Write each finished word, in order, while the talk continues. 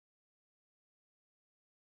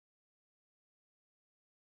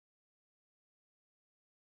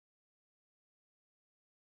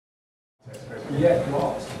Yeah,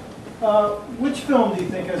 Wallace. Which film do you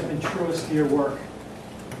think has been truest to your work?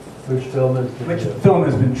 Which film is Which film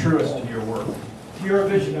has been truest to your work? To your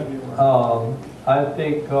vision of your work? I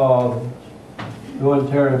think the one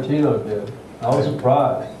Tarantino did. I was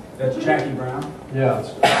surprised. That's Jackie Brown? Yeah.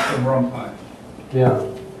 From Rum Punch. Yeah.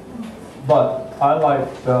 But I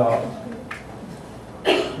liked, but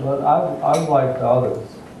I liked others.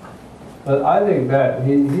 But I think that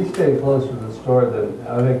he stayed closer to the story than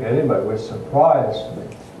I think anybody, which surprised me.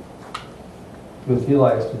 Because he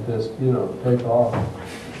likes to just, you know, take off.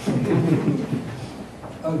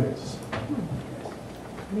 Others?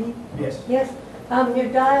 Me? Yes. Yes. Your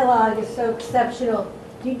dialogue is so exceptional.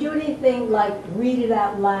 Do you do anything like read it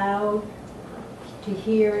out loud to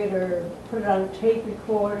hear it, or put it on a tape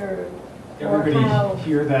recorder? Everybody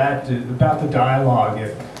hear that about the dialogue?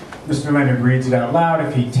 If Mr. Leonard reads it out loud,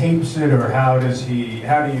 if he tapes it, or how do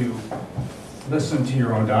you listen to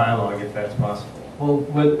your own dialogue if that's possible? Well,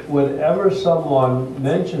 whenever someone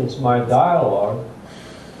mentions my dialogue,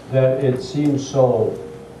 that it seems so,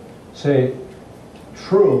 say,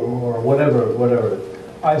 true or whatever,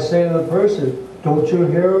 I say to the person, don't you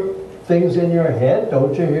hear things in your head?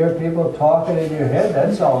 Don't you hear people talking in your head?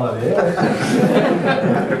 That's all it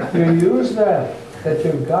is. You use that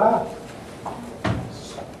you've got.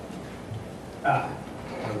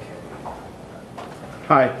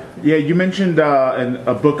 Hi. Yeah, you mentioned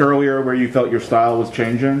a book earlier where you felt your style was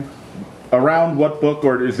changing. Around what book,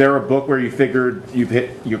 or is there a book where you figured you've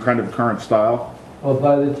hit your kind of current style? Well,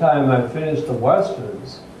 by the time I finished the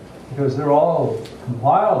Westerns, because they're all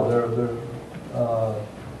compiled, they're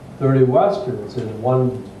 30 Westerns in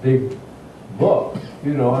one big book,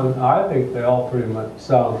 you know, and I think they all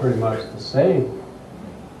sound pretty much the same.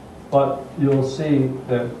 But you'll see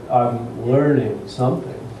that I'm learning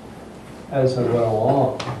something as I went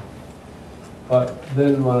along. But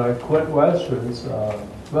then when I quit Westerns,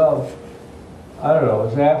 well, I don't know, it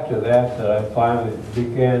was after that that I finally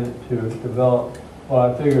began to develop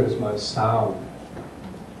what I figure is my sound.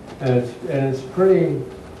 And it's pretty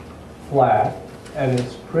flat, and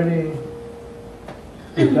it's pretty,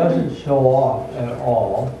 it doesn't show off at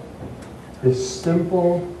all. It's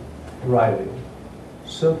simple writing.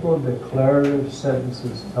 Simple declarative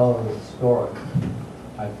sentences telling a story,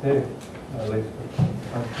 I think, at least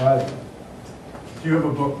I've tried that. Do you have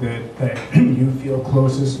a book that you feel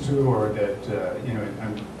closest to, or that you know?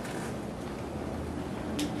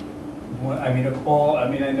 I mean,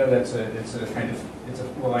 I know it's a.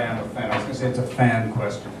 Well, I am a fan. I was going to say it's a fan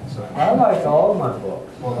question. So. I like all of my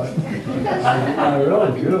books. Well, I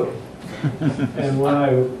really do. And when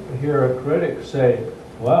I hear a critic say,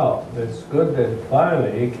 "Well, it's good that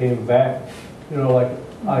finally he came back," you know, like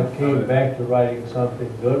I came back to writing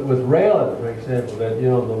something good. With Raylan, for example, that, you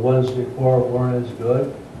know, the ones before weren't as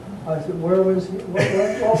good. I said, where was he? What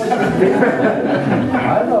was he doing?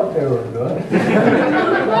 I thought they were good.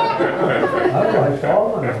 I liked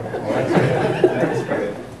all of them. That's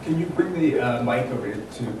good. Can you bring the mic over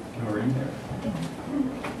to Maureen there?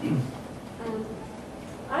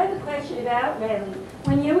 I have a question about Raylan.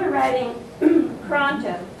 When you were writing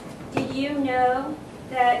Pronto, did you know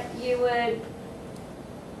that you would?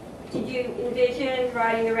 Did you envision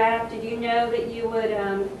writing the rap? Did you know that you would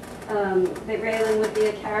that Raylan would be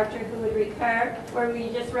a character who would recur, or were you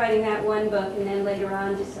just writing that one book and then later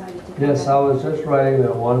on decided to? Yes, I was just writing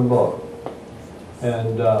that one book,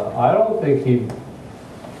 and I don't think he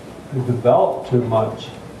developed too much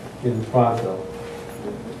in Pronto.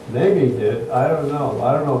 Maybe he did. I don't know.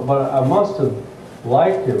 But I must have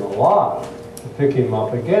liked him a lot to pick him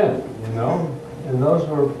up again. You know. And those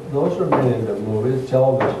were made into movies,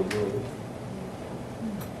 television movies.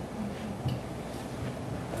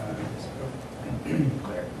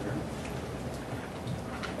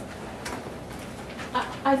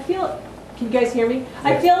 I feel, can you guys hear me? Yes.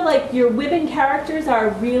 I feel like your women characters are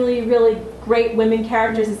really, really great women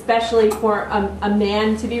characters, especially for a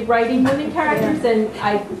man to be writing women characters, and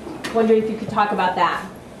I wonder if you could talk about that.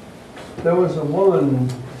 There was a woman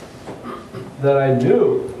that I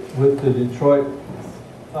knew with the Detroit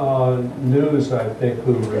News, I think,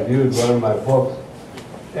 who reviewed one of my books,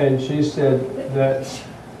 and she said that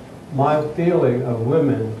my feeling of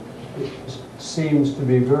women seems to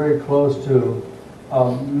be very close to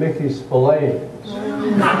Mickey Spillane's.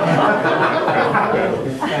 And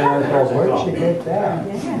I thought, where'd she get that?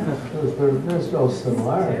 There's no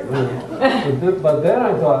similarity. But then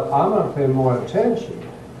I thought, I'm going to pay more attention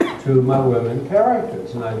to my women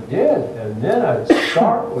characters, and I did. And then I'd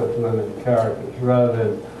start with women characters rather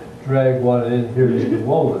than drag one in here as a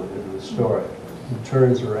woman in the story. and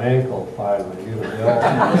turns her ankle finally. You know, they all,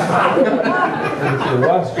 it's a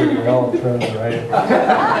Western, they all turn their ankle.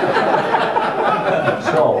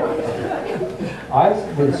 So, I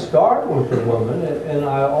would start with the woman, and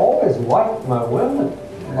I always liked my women,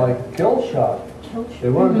 like kill shot. They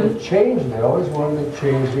wanted to change, they always wanted to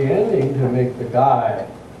change the ending to make the guy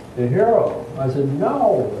the hero. I said,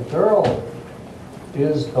 no, the girl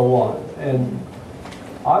is the one. And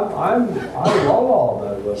I love all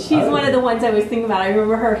that. She's one of the ones I was thinking about. I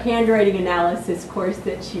remember her handwriting analysis course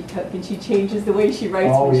that she took, and she changes the way she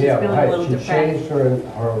writes when she's feeling a little depressed. She changed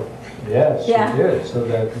her, yes, Yeah. she did, so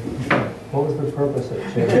that, what was the purpose of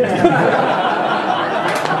changing?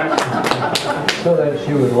 So that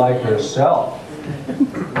she would like herself.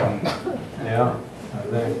 Yeah, I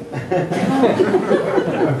think.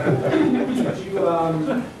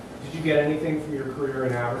 Did you get anything from your career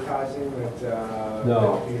in advertising that?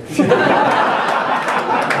 No.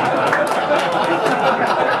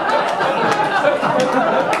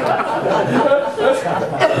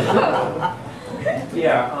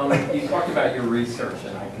 Yeah, you talked about your research,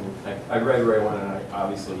 and I read Ray one, and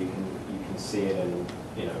obviously you can see it in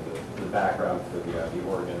the background for the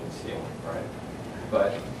organ stealing, right?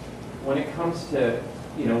 But when it comes to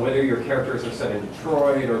whether your characters are set in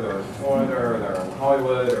Detroit or they're in Florida or they're in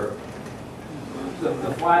Hollywood or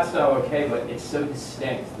the flat style, okay, but it's so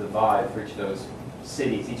distinct, the vibe for each of those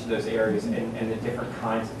cities, each of those areas, and the different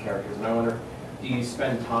kinds of characters. And I wonder, do you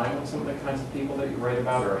spend time with some of the kinds of people that you write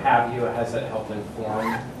about, or have you? Has that helped inform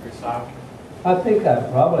your style? I think I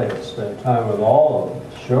probably have spent time with all of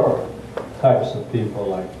them, sure, types of people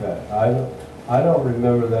like that. I don't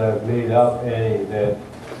remember that I've made up any that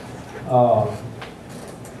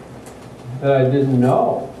I didn't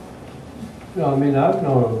know. I mean, I've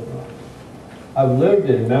lived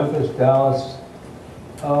in Memphis, Dallas,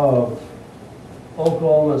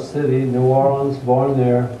 Oklahoma City, New Orleans, born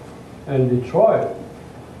there, and Detroit.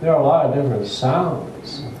 There are a lot of different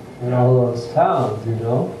sounds in all those towns, you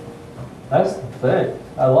know. That's the thing.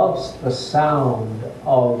 I love the sound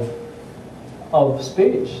of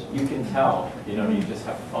speech. You can tell, you just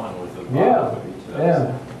have fun with the vibe Yeah, of each of those.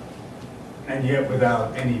 yeah. And yet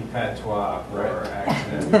without any patois or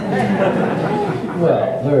accent.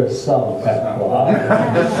 Well, there's some patois.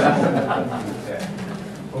 Okay.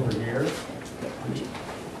 Over here.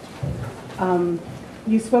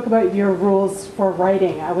 You spoke about your rules for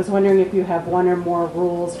writing. I was wondering if you have one or more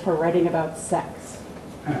rules for writing about sex.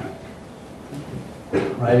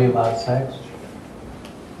 Writing about sex?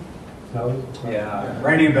 No? Yeah,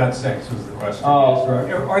 writing about sex was the question. Oh.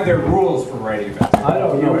 Are there rules for writing about sex? I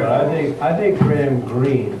don't know, but I think Graham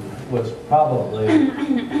Greene was probably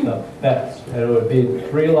the best. And it would be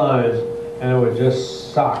 3 lines, and it would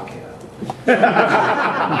just sock you.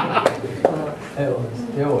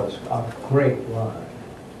 It was a great line,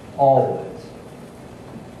 always.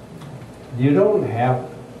 You don't have.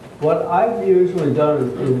 What I've usually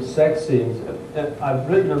done in sex scenes, I've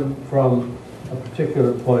written them from a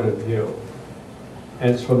particular point of view,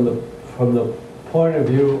 and it's from the point of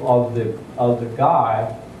view of the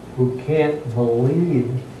guy who can't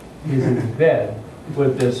believe he's in bed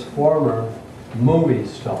with this former movie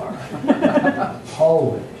star.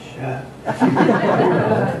 Holy shit!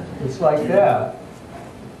 It's like that,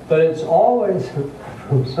 but it's always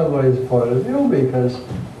from somebody's point of view because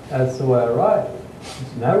that's the way I write.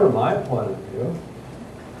 It's never my point of view.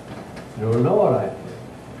 You don't know what I think.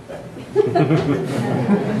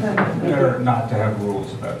 Better not to have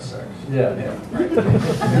rules about sex. Yeah.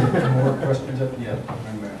 More questions up? Yeah.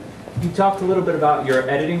 You talked a little bit about your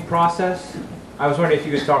editing process. I was wondering if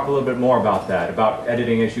you could talk a little bit more about that, about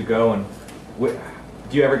editing as you go, and do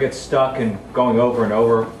you ever get stuck in going over and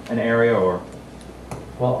over an area, or?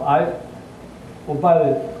 Well,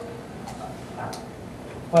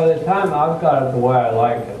 by the time I've got it the way I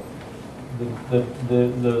like it,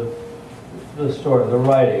 the story, the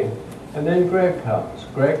writing, and then Greg comes.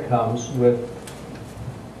 Greg comes with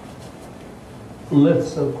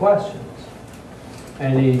lists of questions,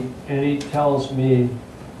 and he tells me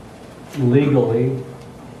legally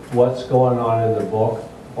what's going on in the book,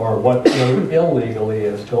 or what illegally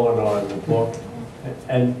is going on in the book,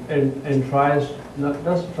 and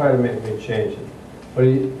doesn't try to make me change it, but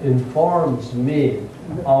he informs me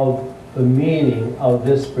of the meaning of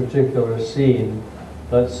this particular scene,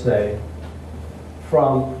 let's say,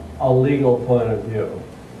 from a legal point of view.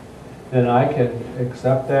 Then I can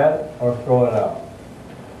accept that or throw it out.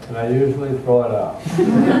 And I usually throw it out.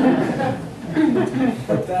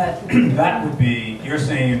 But that would be, you're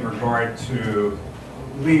saying in regard to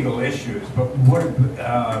legal issues, but what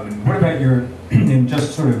about your in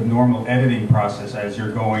just sort of normal editing process as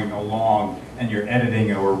you're going along and you're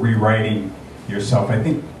editing or rewriting yourself? I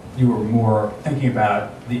think you were more thinking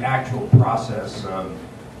about the actual process of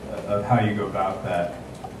how you go about that.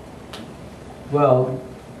 Well,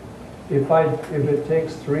 if it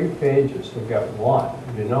takes 3 pages to get one,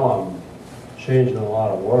 you know I'm changing a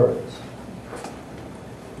lot of words.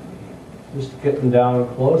 Just getting down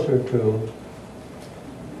closer to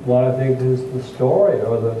what I think is the story,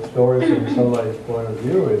 or the story from somebody's point of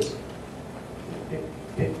view is,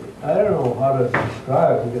 I don't know how to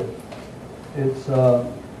describe it. It's, I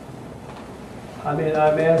mean,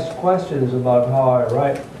 I'm asked questions about how I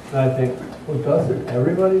write, and I think, well, doesn't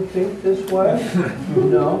everybody think this way?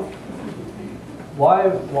 No. Why,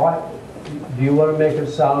 do you want to make it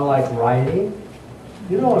sound like writing?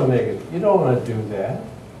 You don't want to make it, you don't want to do that.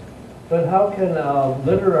 But how can a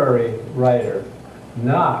literary writer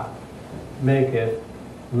not make it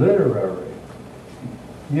literary?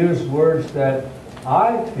 Use words that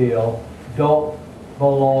I feel don't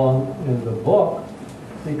belong in the book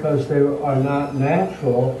because they are not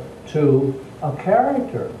natural to a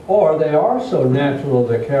character, or they are so natural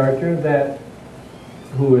to the character that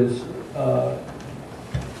who's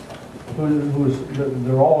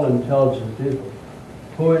they're all intelligent people.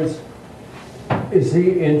 Is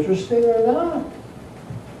he interesting or not?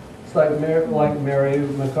 It's like Mary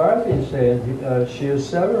McCarthy said, she is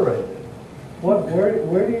separated.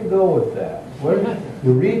 Where do you go with that?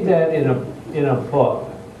 You read that in a book.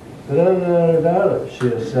 She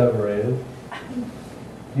is separated.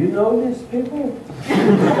 You know these people?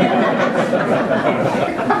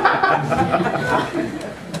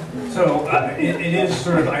 So it is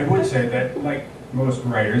sort of, I would say that, like most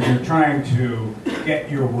writers, you're trying to get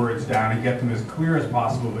your words down and get them as clear as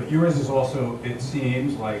possible, but yours is also, it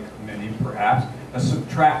seems, like many perhaps, a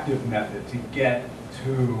subtractive method to get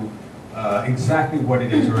to exactly what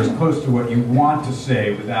it is, or as close to what you want to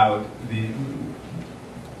say without the,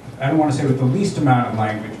 I don't want to say with the least amount of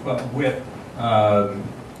language, but with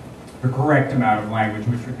the correct amount of language,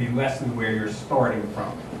 which would be less than where you're starting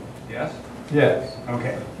from. Yes? Yes.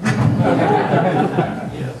 Okay.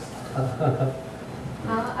 Yes.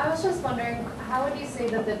 I was just wondering, how would you say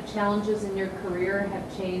that the challenges in your career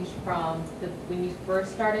have changed from when you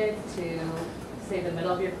first started to, say, the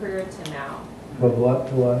middle of your career to now? From what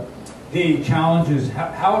to what? The challenges,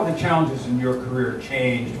 how have the challenges in your career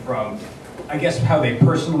changed from, I guess, how they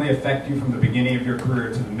personally affect you from the beginning of your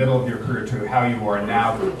career to the middle of your career to how you are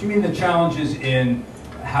now? Do you mean the challenges in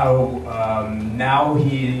how now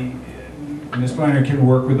Mr. Leonard can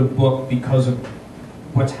work with a book because of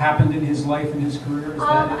what's happened in his life and his career? Is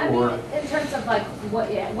that it? I mean, in terms of like, what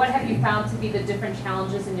have you found to be the different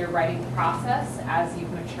challenges in your writing process as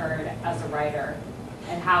you've matured as a writer,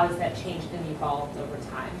 and how has that changed and evolved over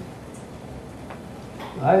time?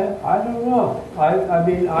 I don't know. I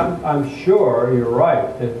mean, I'm sure you're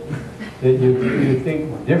right that you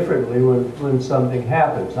think differently when something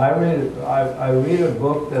happens. I read a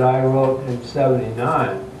book that I wrote in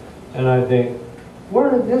 '79, and I think, where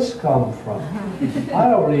did this come from? I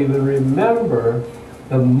don't even remember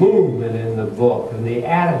the movement in the book and the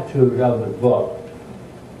attitude of the book.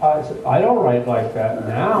 I don't write like that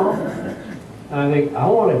now. And I think, I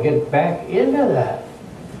want to get back into that.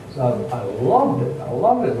 So I loved it. I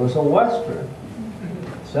loved it. It was a Western.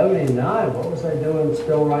 '79, what was I doing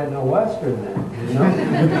still writing a Western then, you know?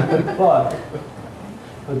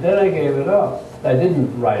 But then I gave it up. I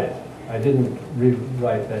didn't write it. I didn't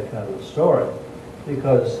rewrite that kind of story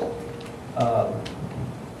because, I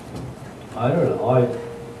don't know,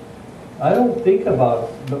 I don't think about,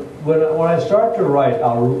 when I start to write,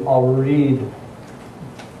 I'll read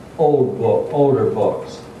older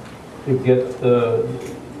books to get the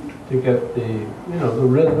you know, the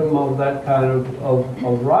rhythm of that kind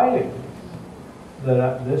of writing.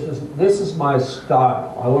 This is my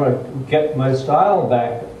style. I want to get my style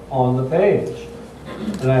back on the page.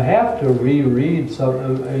 And I have to reread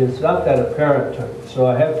something. I mean, it's not that apparent to me, so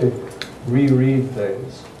I have to reread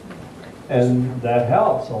things. And that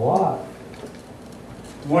helps a lot.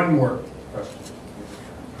 One more question.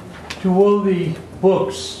 Do all the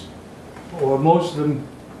books, or most of them,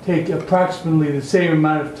 take approximately the same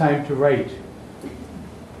amount of time to write?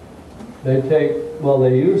 They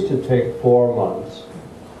used to take 4 months.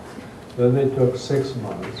 Then they took 6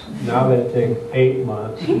 months. Now they take 8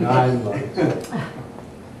 months, 9 months.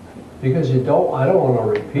 Because I don't want to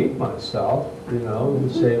repeat myself, you know, the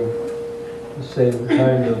same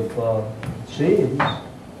kind of scenes.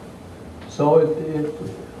 So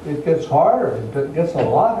it gets harder. It gets a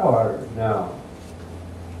lot harder now.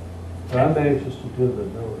 But I'm anxious to do the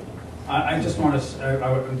new one. I just want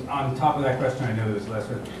to, on top of that question, I know this last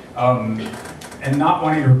one, and not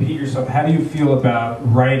wanting to repeat yourself, how do you feel about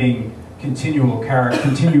writing continuing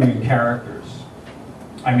characters?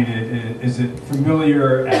 I mean, is it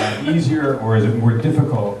familiar and easier, or is it more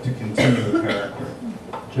difficult to continue a character?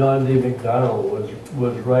 John D. McDonald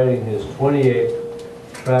was writing his 28th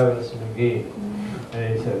Travis McGee,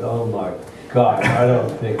 and he said, "Oh my God, I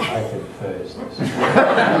don't think I can finish this." You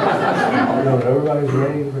know, everybody's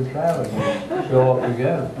waiting for Travis to show up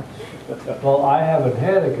again. Well, I haven't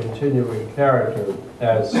had a continuing character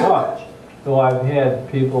as such, though I've had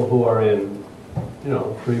people who are in,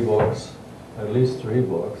 3 books, at least 3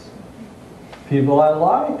 books. People I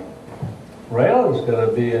like. Raylan's going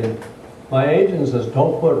to be in. My agent says,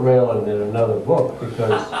 don't put Raylan in another book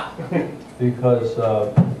because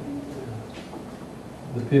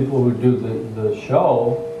the people who do the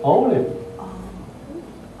show own him.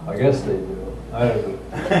 I guess they do. I don't know.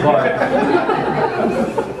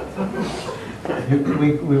 But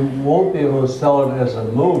we won't be able to sell it as a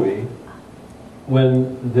movie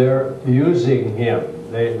when they're using him.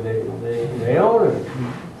 They own it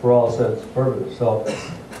for all intents and purposes. So,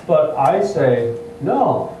 but I say,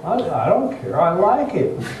 no, I don't care. I like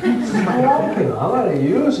it. I like it. I'm going to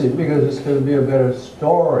use it because it's going to be a better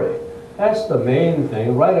story. That's the main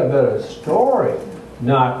thing. Write a better story,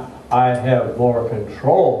 not I have more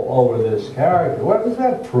control over this character. What does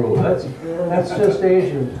that prove? That's just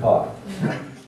agent talk.